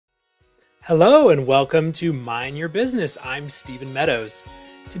Hello and welcome to Mind Your Business. I'm Stephen Meadows.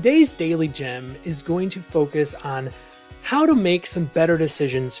 Today's Daily Gem is going to focus on how to make some better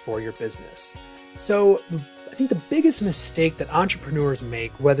decisions for your business. So, I think the biggest mistake that entrepreneurs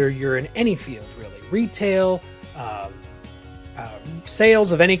make, whether you're in any field really, retail,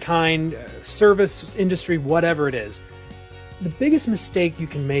 sales of any kind, service industry, whatever it is, the biggest mistake you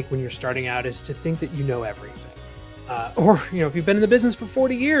can make when you're starting out is to think that you know everything. If you've been in the business for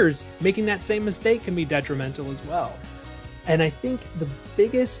 40 years, making that same mistake can be detrimental as well. And I think the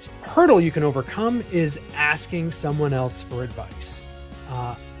biggest hurdle you can overcome is asking someone else for advice.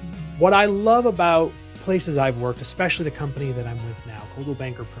 What I love about places I've worked, especially the company that I'm with now, Coldwell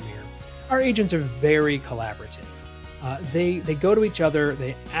Banker Premier, our agents are very collaborative. They go to each other,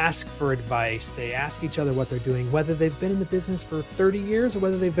 they ask for advice, they ask each other what they're doing, whether they've been in the business for 30 years or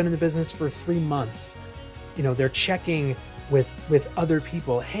whether they've been in the business for 3 months. They're checking with other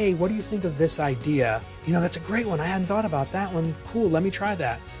people. Hey, what do you think of this idea? That's a great one. I hadn't thought about that one. Cool, let me try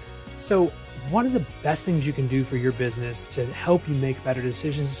that. So one of the best things you can do for your business to help you make better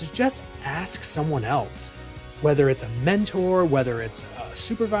decisions is just ask someone else, whether it's a mentor, whether it's a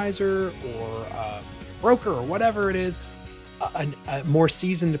supervisor or a broker or whatever it is, a more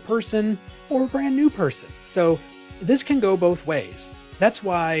seasoned person or a brand new person. So this can go both ways. That's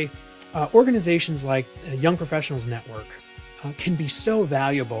why organizations like Young Professionals Network can be so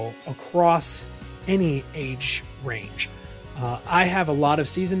valuable across any age range. I have a lot of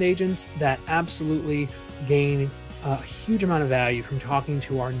seasoned agents that absolutely gain a huge amount of value from talking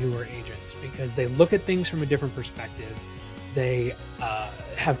to our newer agents because they look at things from a different perspective. They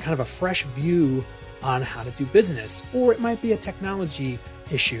have kind of a fresh view on how to do business, or it might be a technology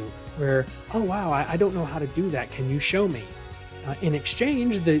issue where, oh wow, I don't know how to do that. Can you show me? In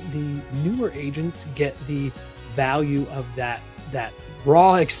exchange, the newer agents get the value of that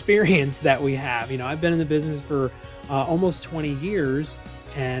raw experience that we have. I've been in the business for almost 20 years,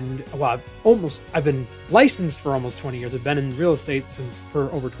 and I've been licensed for almost 20 years. I've been in real estate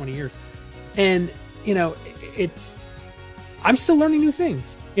for over 20 years, and I'm still learning new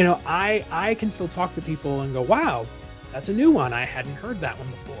things. I can still talk to people and go, wow, that's a new one. I hadn't heard that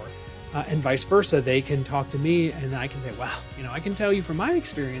one before. And vice versa, they can talk to me and I can say, wow, I can tell you from my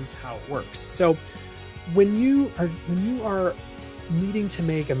experience how it works. So when you are needing to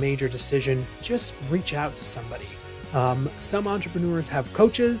make a major decision, just reach out to somebody. Some entrepreneurs have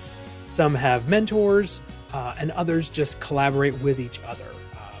coaches, some have mentors, and others just collaborate with each other.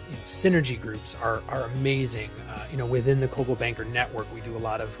 Synergy groups are amazing. Within the Coldwell Banker Network, we do a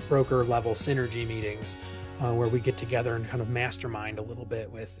lot of broker level synergy meetings where we get together and kind of mastermind a little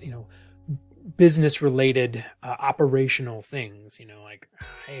bit with, business related operational things, like,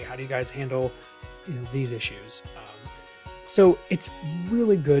 hey, how do you guys handle, these issues? So it's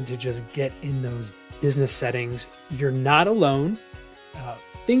really good to just get in those business settings. You're not alone.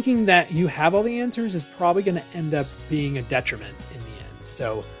 Thinking that you have all the answers is probably going to end up being a detriment in the end.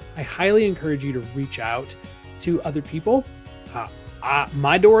 So I highly encourage you to reach out to other people.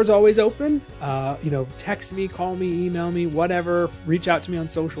 My door is always open. Text me, call me, email me, whatever. Reach out to me on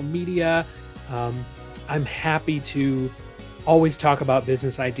social media. I'm happy to always talk about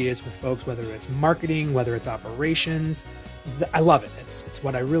business ideas with folks, whether it's marketing, whether it's operations. I love it. It's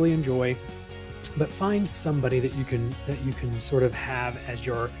what I really enjoy. But find somebody that you can sort of have as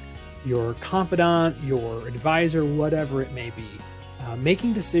your confidant, your advisor, whatever it may be.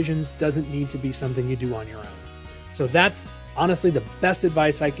 Making decisions doesn't need to be something you do on your own. So that's honestly the best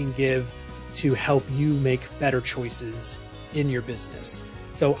advice I can give to help you make better choices in your business.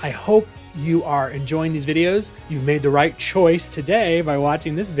 So I hope you are enjoying these videos. You've made the right choice today by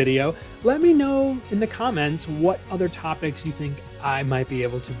watching this video. Let me know in the comments what other topics you think I might be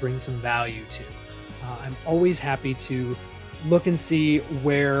able to bring some value to. I'm always happy to look and see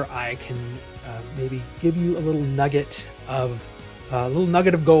where I can maybe give you a little nugget of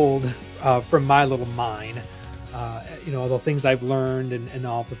gold from my little mine. The things I've learned and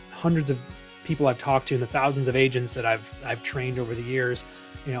all the hundreds of people I've talked to and the thousands of agents that I've trained over the years.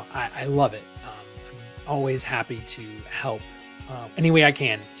 I love it. I'm always happy to help any way I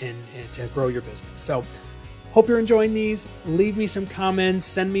can to grow your business. So hope you're enjoying these. Leave me some comments,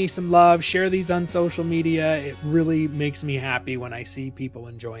 send me some love, share these on social media. It really makes me happy when I see people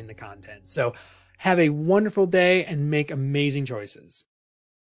enjoying the content. So have a wonderful day and make amazing choices.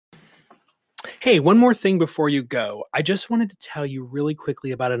 Hey, one more thing before you go. I just wanted to tell you really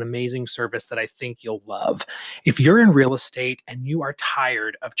quickly about an amazing service that I think you'll love. If you're in real estate and you are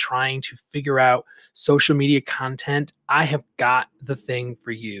tired of trying to figure out social media content, I have got the thing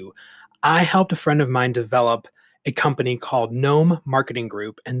for you. I helped a friend of mine develop a company called Gnome Marketing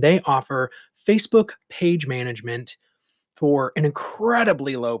Group, and they offer Facebook page management for an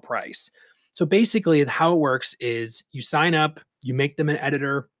incredibly low price. So basically, how it works is you sign up, you make them an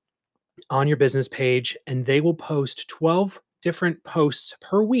editor on your business page, and they will post 12 different posts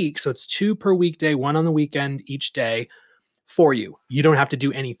per week. So it's 2 per weekday, 1 on the weekend each day for you. You don't have to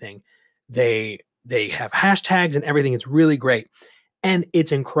do anything. They have hashtags and everything. It's really great. And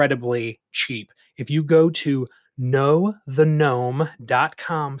it's incredibly cheap. If you go to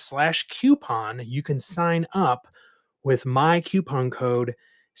knowthegnome.com/coupon, you can sign up with my coupon code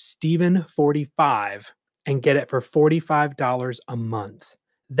Steven45 and get it for $45 a month.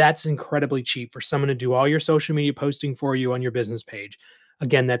 That's incredibly cheap for someone to do all your social media posting for you on your business page.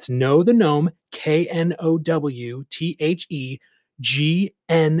 Again, that's Know the Gnome,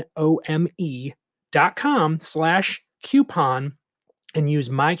 KNOWTHEGNOME.com/coupon, and use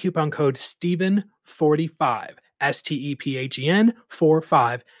my coupon code Steven45, STEPHEN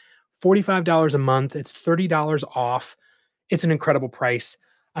 45, $45 a month. It's $30 off. It's an incredible price.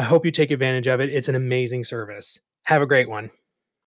 I hope you take advantage of it. It's an amazing service. Have a great one.